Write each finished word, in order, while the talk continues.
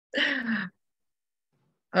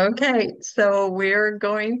Okay, so we're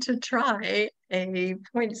going to try a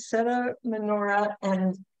poinsettia menorah,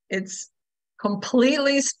 and it's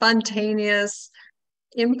completely spontaneous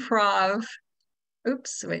improv.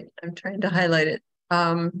 Oops, wait, I'm trying to highlight it.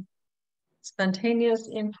 Um, Spontaneous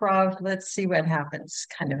improv, let's see what happens,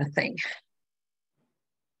 kind of a thing.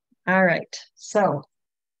 All right, so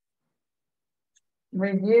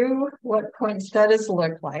review what poinsettias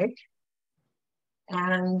look like.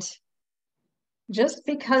 And just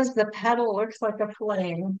because the petal looks like a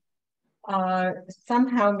flame,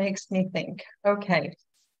 somehow makes me think, okay,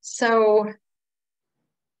 so,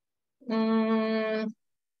 mm,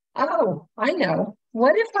 oh, I know.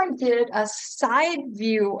 What if I did a side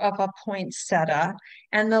view of a poinsettia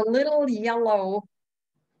and the little yellow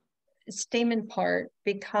stamen part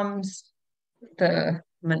becomes the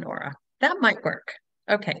menorah? That might work.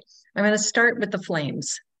 Okay, I'm going to start with the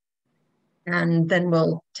flames and then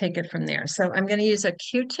we'll take it from there. So I'm going to use a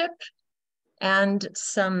Q-tip and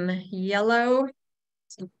some yellow.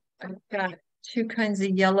 I've got two kinds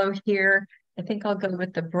of yellow here. I think I'll go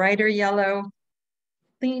with the brighter yellow.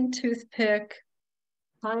 Clean toothpick,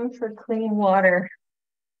 time for clean water.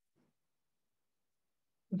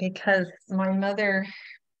 Because my mother,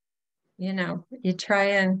 you try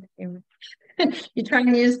and you try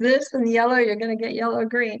and use this in yellow, you're going to get yellow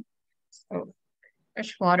green. So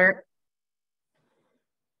fresh water.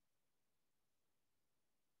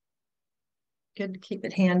 Good to keep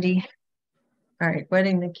it handy. All right,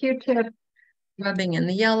 wetting the Q-tip, rubbing in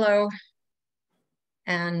the yellow,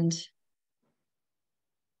 and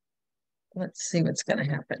let's see what's going to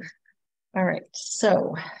happen. All right,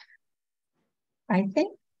 so I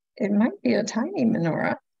think it might be a tiny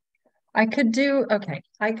menorah. Okay,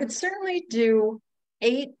 I could certainly do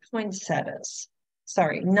 8 poinsettias.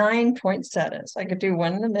 Sorry, 9 poinsettias. I could do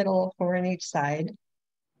one in the middle, four on each side.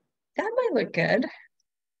 That might look good.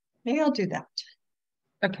 Maybe I'll do that.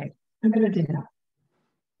 Okay, I'm gonna do that.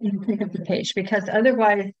 And take up the page because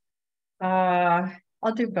otherwise,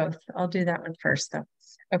 I'll do both. I'll do that one first though.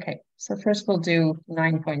 Okay, so first we'll do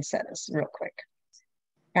 9 poinsettias real quick.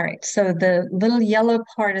 All right, so the little yellow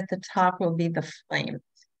part at the top will be the flame.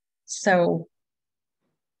 So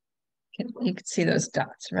you can see those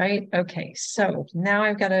dots, right? Okay, so now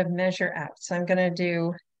I've got to measure out. So I'm going to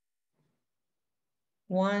do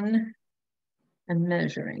one. I'm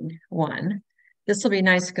measuring one. This will be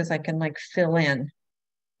nice because I can like fill in.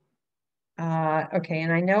 Okay,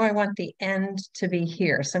 and I know I want the end to be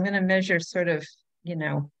here. So I'm going to measure sort of,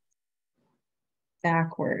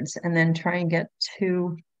 backwards and then try and get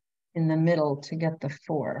two in the middle to get the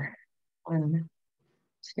four. 1,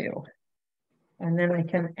 2. And then I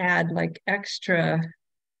can add like extra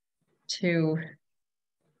to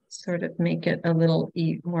sort of make it a little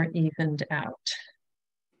more evened out.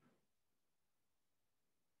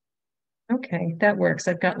 Okay, that works.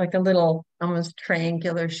 I've got like a little almost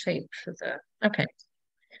triangular shape for okay.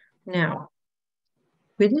 Now,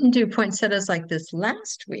 we didn't do poinsettias like this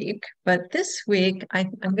last week, but this week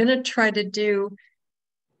I'm going to try to do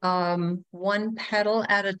one petal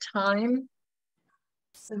at a time.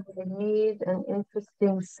 So I need an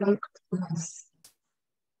interesting shape to this.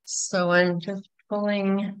 So I'm just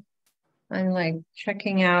I'm like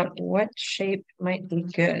checking out what shape might be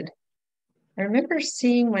good. I remember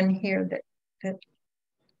seeing one here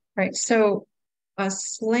right, so a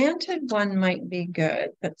slanted one might be good,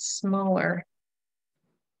 but smaller.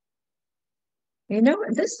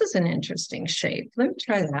 This is an interesting shape. Let me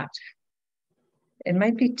try that. It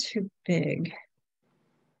might be too big.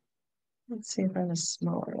 Let's see if I have a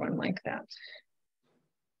smaller one like that.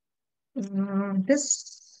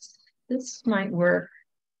 This might work.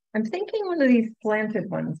 I'm thinking one of these slanted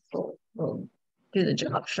ones will do the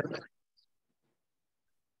job for me.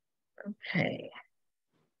 Okay.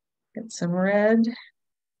 Get some red.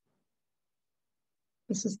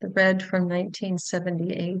 This is the red from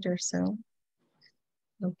 1978 or so.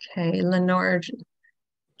 Okay, Lenore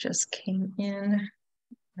just came in.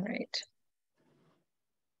 All right.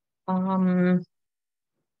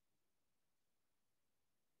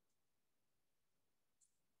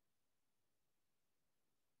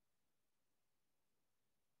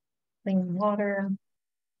 Clean water.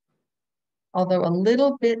 Although a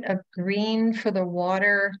little bit of green for the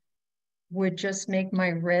water would just make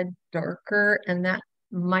my red darker, and that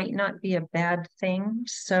might not be a bad thing.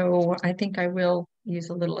 So I think I will use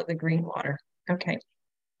a little of the green water. Okay.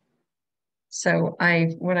 So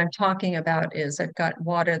what I'm talking about is I've got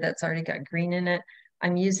water that's already got green in it.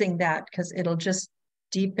 I'm using that because it'll just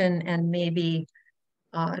deepen and maybe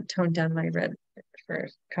tone down my red for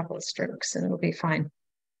a couple of strokes and it'll be fine.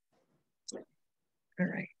 All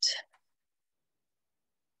right.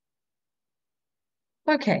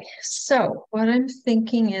 Okay, so what I'm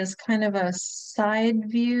thinking is kind of a side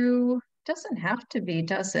view. Doesn't have to be,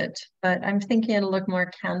 does it? But I'm thinking it'll look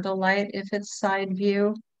more candlelight if it's side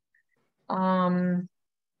view. Um,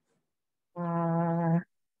 all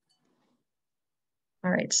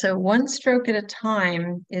right, so one stroke at a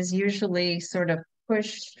time is usually sort of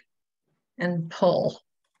push and pull.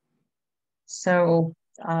 So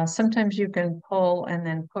sometimes you can pull and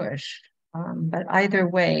then push, but either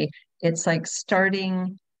way, it's like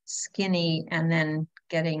starting skinny and then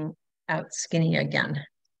getting out skinny again.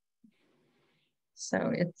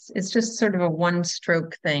 So it's just sort of a one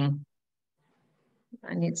stroke thing.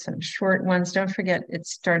 I need some short ones. Don't forget, it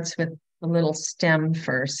starts with a little stem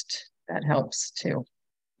first. That helps too.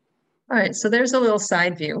 All right, so there's a little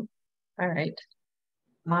side view. All right.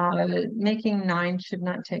 Making 9 should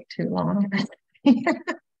not take too long.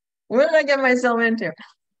 What did I get myself into?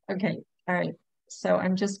 Okay, all right. So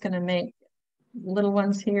I'm just going to make little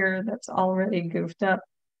ones here that's already goofed up,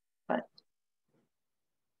 but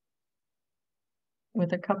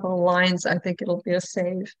with a couple of lines, I think it'll be a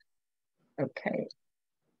save. Okay.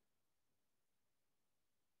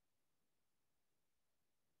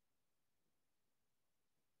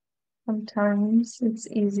 Sometimes it's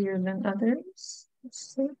easier than others.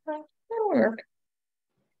 Let's see if that'll work.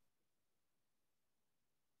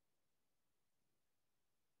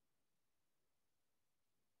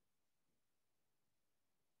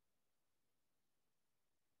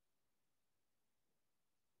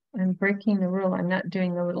 I'm breaking the rule. I'm not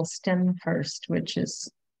doing the little stem first, which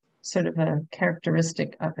is sort of a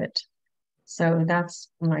characteristic of it. So that's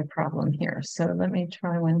my problem here. So let me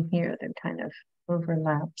try one here that kind of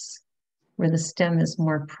overlaps where the stem is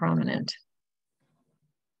more prominent.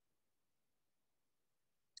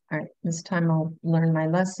 All right, this time I'll learn my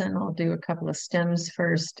lesson. I'll do a couple of stems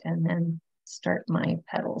first and then start my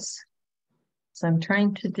petals. So I'm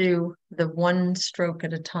trying to do the one stroke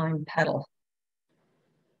at a time petal.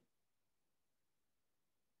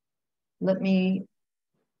 Let me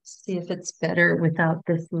see if it's better without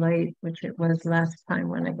this light, which it was last time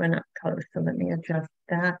when I went up close. So let me adjust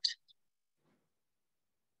that.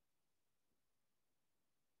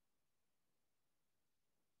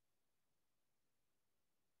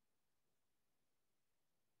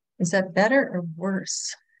 Is that better or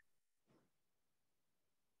worse?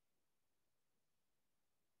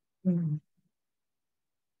 Hmm.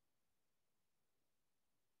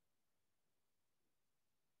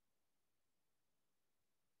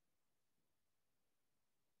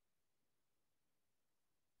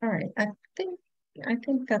 All right, think I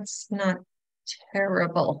think that's not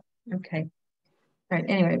terrible. Okay. All right,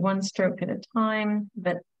 anyway, one stroke at a time,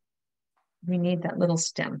 but we need that little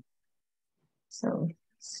stem. So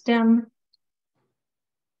stem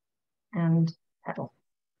and petal.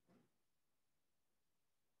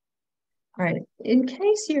 All right, in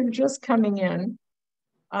case you're just coming in,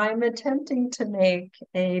 I'm attempting to make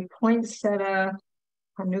a poinsettia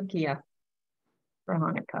Hanukia for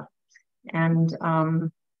Hanukkah. And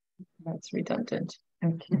that's redundant.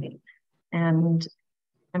 Okay. And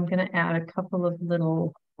I'm going to add a couple of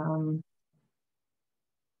little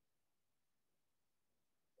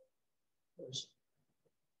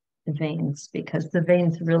veins because the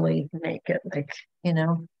veins really make it like,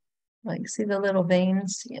 like see the little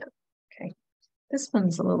veins? Yeah. Okay. This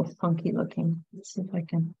one's a little funky looking. Let's see if I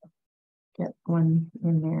can get one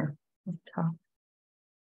in there up top.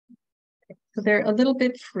 So they're a little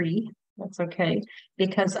bit free. That's okay,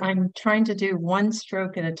 because I'm trying to do one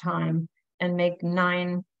stroke at a time and make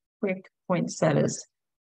 9 quick poinsettias.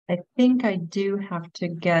 I think I do have to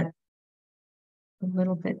get a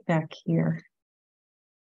little bit back here.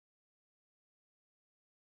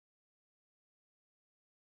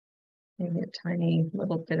 Maybe a tiny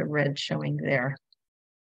little bit of red showing there.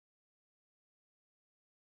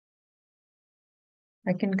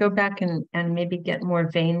 I can go back and maybe get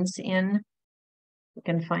more veins in. You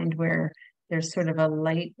can find where there's sort of a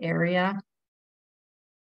light area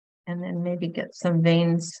and then maybe get some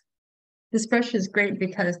veins. This brush is great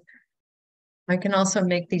because I can also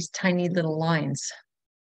make these tiny little lines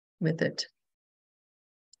with it.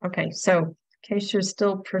 Okay, so in case you're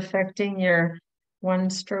still perfecting your one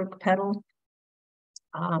stroke petal,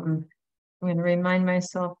 I'm going to remind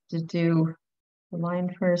myself to do the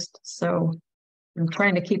line first. So I'm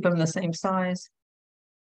trying to keep them the same size.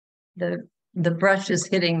 The brush is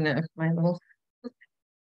hitting my little,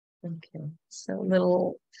 okay, so a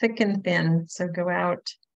little thick and thin. So go out.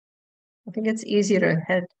 I think it's easier to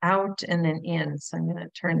head out and then in. So I'm going to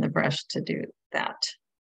turn the brush to do that.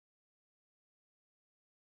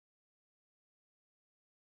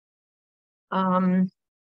 All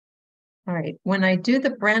right, when I do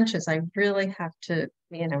the branches, I really have to,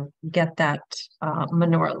 get that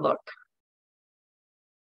menorah look.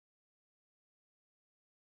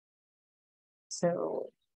 So,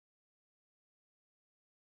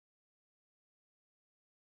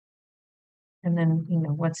 and then,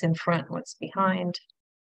 what's in front, what's behind.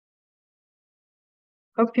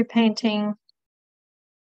 Hope you're painting,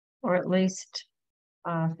 or at least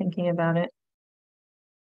thinking about it.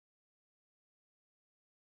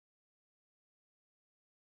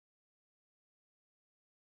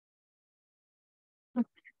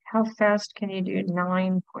 How fast can you do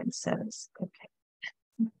 9 poinsettias?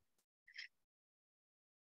 Okay.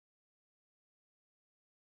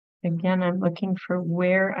 Again, I'm looking for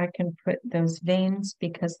where I can put those veins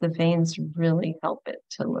because the veins really help it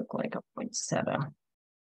to look like a poinsettia.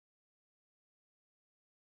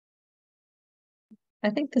 I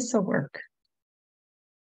think this will work.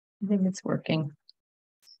 I think it's working.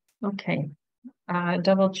 Okay.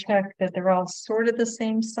 Double check that they're all sort of the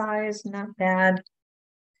same size, not bad.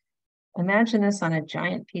 Imagine this on a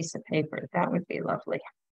giant piece of paper. That would be lovely.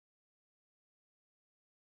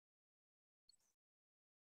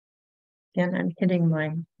 Again, I'm hitting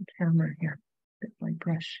my camera here with my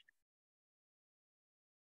brush.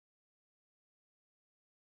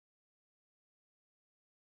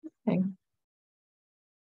 Okay.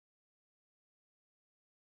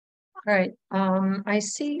 All right. I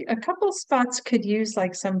see a couple spots could use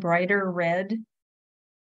like some brighter red.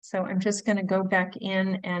 So I'm just going to go back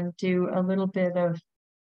in and do a little bit of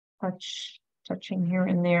touching here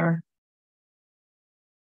and there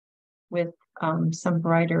with some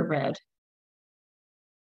brighter red.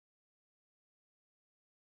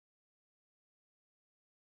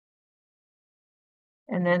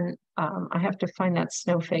 And then I have to find that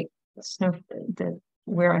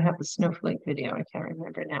where I have the snowflake video. I can't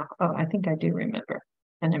remember now. Oh, I think I do remember.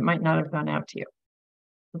 And it might not have gone out to you.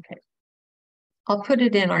 Okay. I'll put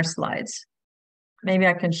it in our slides. Maybe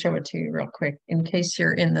I can show it to you real quick in case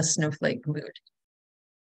you're in the snowflake mood.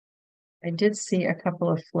 I did see a couple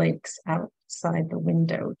of flakes outside the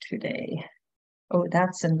window today. Oh,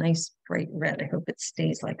 that's a nice bright red. I hope it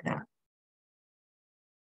stays like that.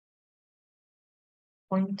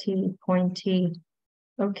 Pointy, pointy.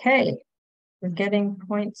 Okay, we're getting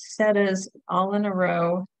poinsettias all in a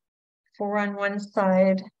row. 4 on one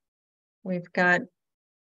side. We've got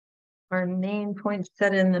our main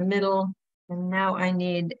poinsettia in the middle. And now I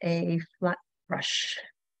need a flat brush.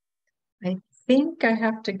 I think I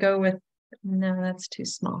have to go with, no, that's too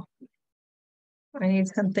small. I need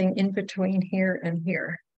something in between here and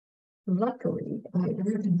here. Luckily, I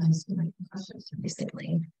organized my brushes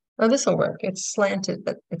recently. Oh, this will work. It's slanted,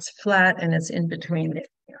 but it's flat and it's in between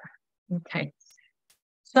there. Okay.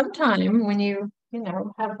 Sometime when you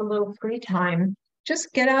have a little free time,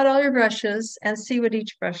 just get out all your brushes and see what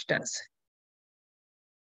each brush does.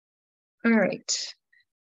 All right.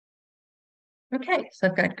 Okay, so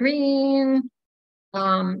I've got green.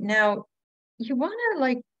 Now you want to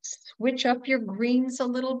like switch up your greens a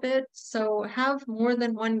little bit. So have more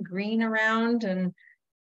than one green around and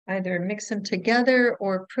either mix them together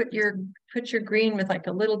or put your green with like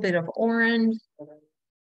a little bit of orange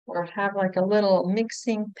or have like a little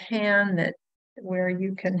mixing pan where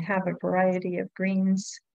you can have a variety of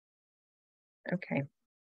greens. Okay.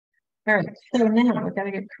 All right, so now we've got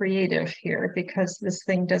to get creative here because this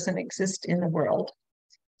thing doesn't exist in the world.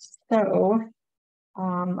 So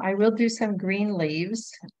I will do some green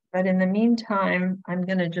leaves, but in the meantime, I'm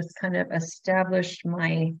going to just kind of establish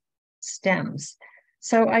my stems.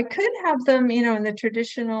 So I could have them, in the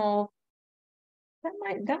traditional,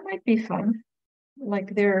 that might be fun.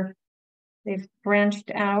 Like they've branched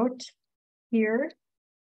out here.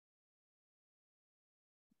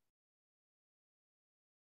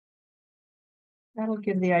 That'll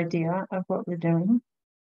give the idea of what we're doing.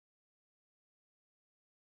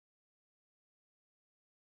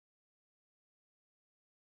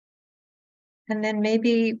 And then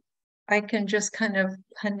maybe I can just kind of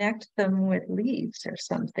connect them with leaves or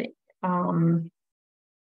something. I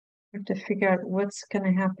have to figure out what's going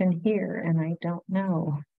to happen here, and I don't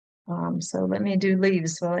know. So let me do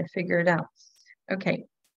leaves while I figure it out. Okay.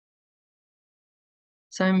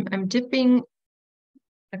 So I'm dipping.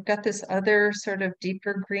 I've got this other sort of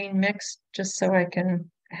deeper green mix just so I can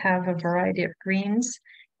have a variety of greens.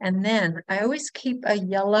 And then I always keep a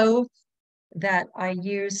yellow that I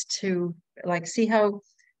use to like see how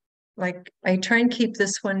like I try and keep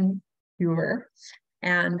this one pure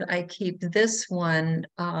and I keep this one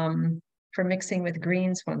for mixing with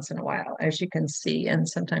greens once in a while, as you can see. And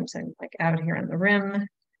sometimes I'm like out here on the rim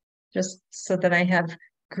just so that I have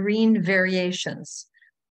green variations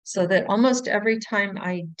so that almost every time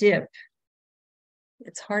I dip,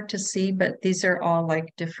 it's hard to see, but these are all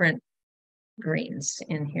like different greens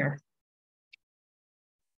in here.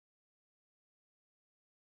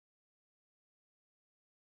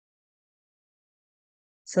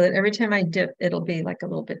 So that every time I dip, it'll be like a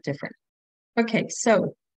little bit different. Okay,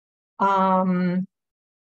 so I'm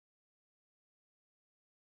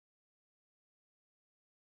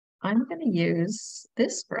going to use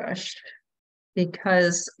this brush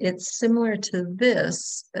because it's similar to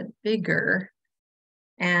this, but bigger.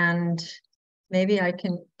 And maybe I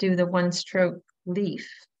can do the one stroke leaf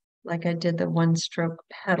like I did the one stroke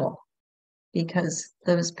petal, because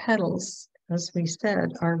those petals, as we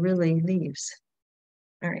said, are really leaves.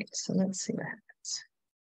 All right, so let's see what happens.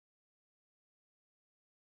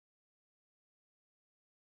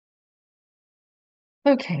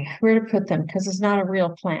 Okay, where to put them? Because it's not a real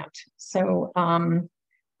plant. So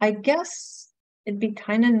I guess it'd be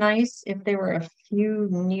kind of nice if there were a few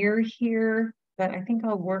near here, but I think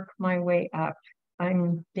I'll work my way up.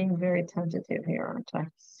 I'm being very tentative here, aren't I?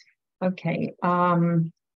 Okay. All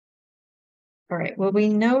right. Well, we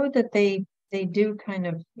know that they do kind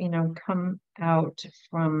of, come out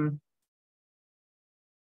from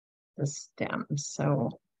the stem. So,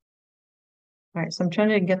 all right. So I'm trying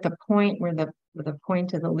to get the point where the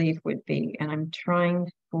point of the leaf would be, and I'm trying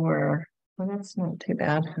for. Well, that's not too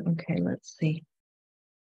bad. Okay, let's see.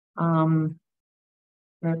 For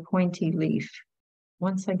a pointy leaf.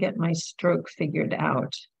 Once I get my stroke figured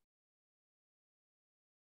out.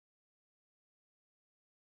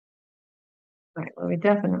 All right, well, we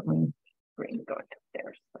definitely green going up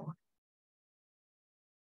there, so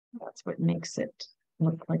that's what makes it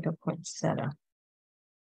look like a poinsettia.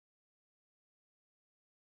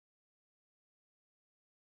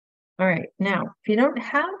 All right, now, if you don't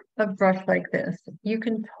have a brush like this, you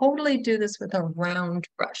can totally do this with a round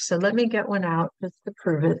brush. So let me get one out just to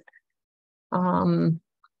prove it.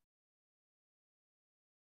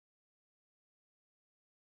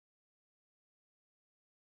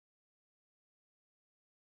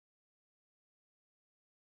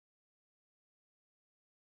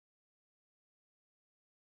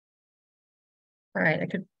 All right, I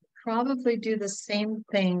could probably do the same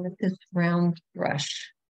thing with this round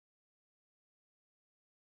brush.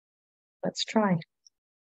 Let's try.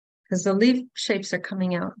 Because the leaf shapes are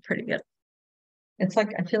coming out pretty good. It's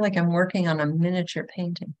like, I feel like I'm working on a miniature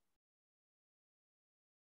painting.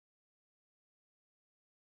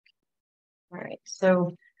 All right,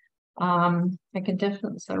 so I can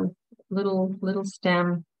definitely, so little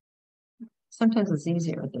stem. Sometimes it's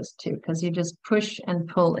easier with this too, because you just push and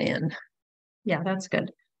pull in. Yeah, that's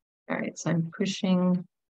good. All right, so I'm pushing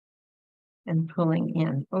and pulling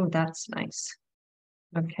in. Oh, that's nice.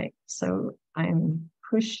 Okay, so I'm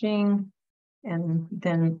pushing and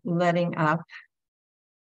then letting up.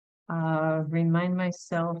 Remind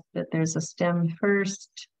myself that there's a stem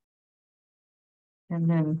first, and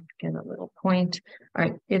then get a little point. All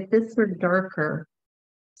right, if this were darker,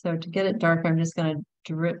 so to get it darker, I'm just going to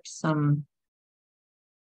drip some,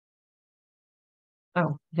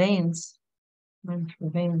 veins. One for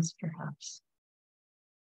veins, perhaps.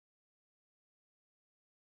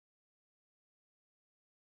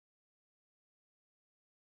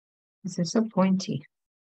 Because they're so pointy.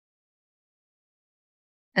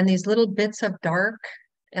 And these little bits of dark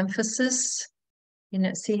emphasis,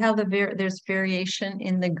 see how there's variation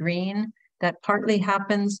in the green? That partly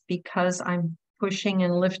happens because I'm pushing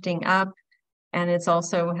and lifting up, and it's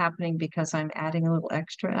also happening because I'm adding a little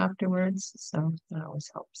extra afterwards. So that always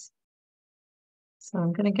helps. So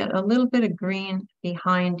I'm going to get a little bit of green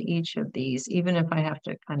behind each of these, even if I have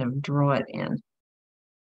to kind of draw it in.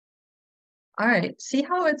 All right, see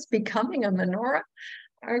how it's becoming a menorah?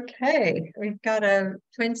 Okay, we've got a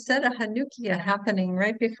Poinsettia Hanukia happening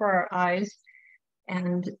right before our eyes,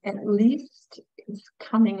 and at least it's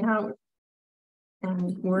coming out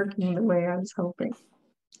and working the way I was hoping.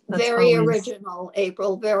 That's very original,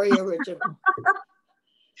 April, very original.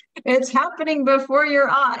 It's happening before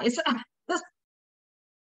your eyes.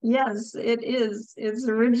 Yes, it is. It's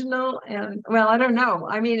original, and well, I don't know.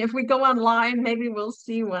 I mean, if we go online, maybe we'll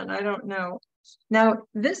see one. I don't know. Now,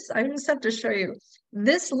 this, I just have to show you.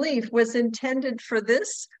 This leaf was intended for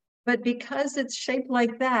this, but because it's shaped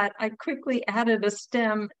like that, I quickly added a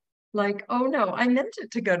stem like, oh no, I meant it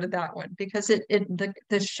to go to that one because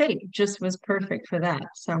the shape just was perfect for that.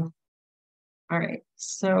 So, all right.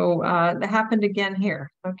 So that happened again here.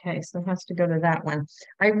 Okay, so it has to go to that one.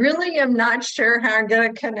 I really am not sure how I'm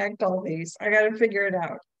going to connect all these. I got to figure it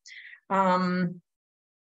out.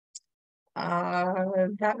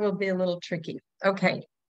 That will be a little tricky. Okay,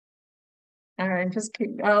 All right,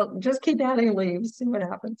 I'll just keep adding leaves, see what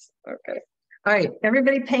happens. Okay. All right,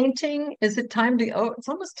 everybody painting. Is it time to, oh, it's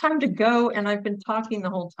almost time to go, and I've been talking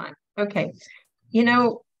the whole time. Okay. You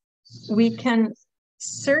know, we can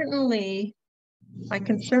certainly, I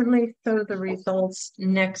can certainly show the results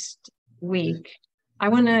next week.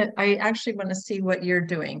 I actually want to see what you're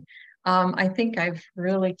doing. I think I've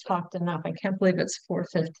really talked enough. I can't believe it's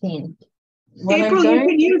 4:15. April,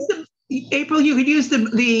 you could use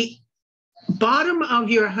the bottom of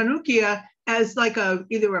your Hanukia as like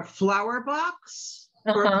either a flower box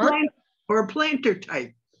or a planter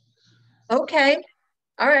type. Okay.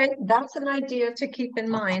 All right. That's an idea to keep in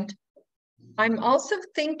mind. I'm also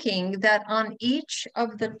thinking that on each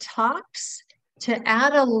of the tops, to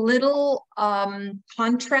add a little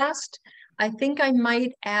contrast, I think I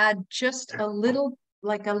might add just a little,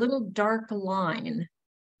 like a little dark line.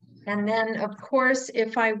 And then, of course,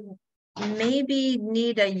 if I maybe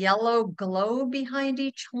need a yellow glow behind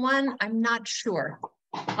each one, I'm not sure.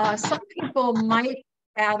 Some people might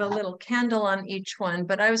add a little candle on each one,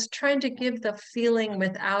 but I was trying to give the feeling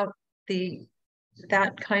without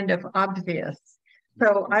that kind of obvious.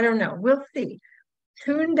 So I don't know. We'll see.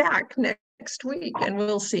 Tune back next week and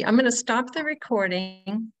we'll see. I'm going to stop the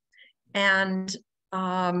recording and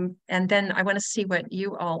then I want to see what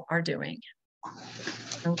you all are doing.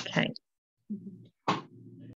 Okay.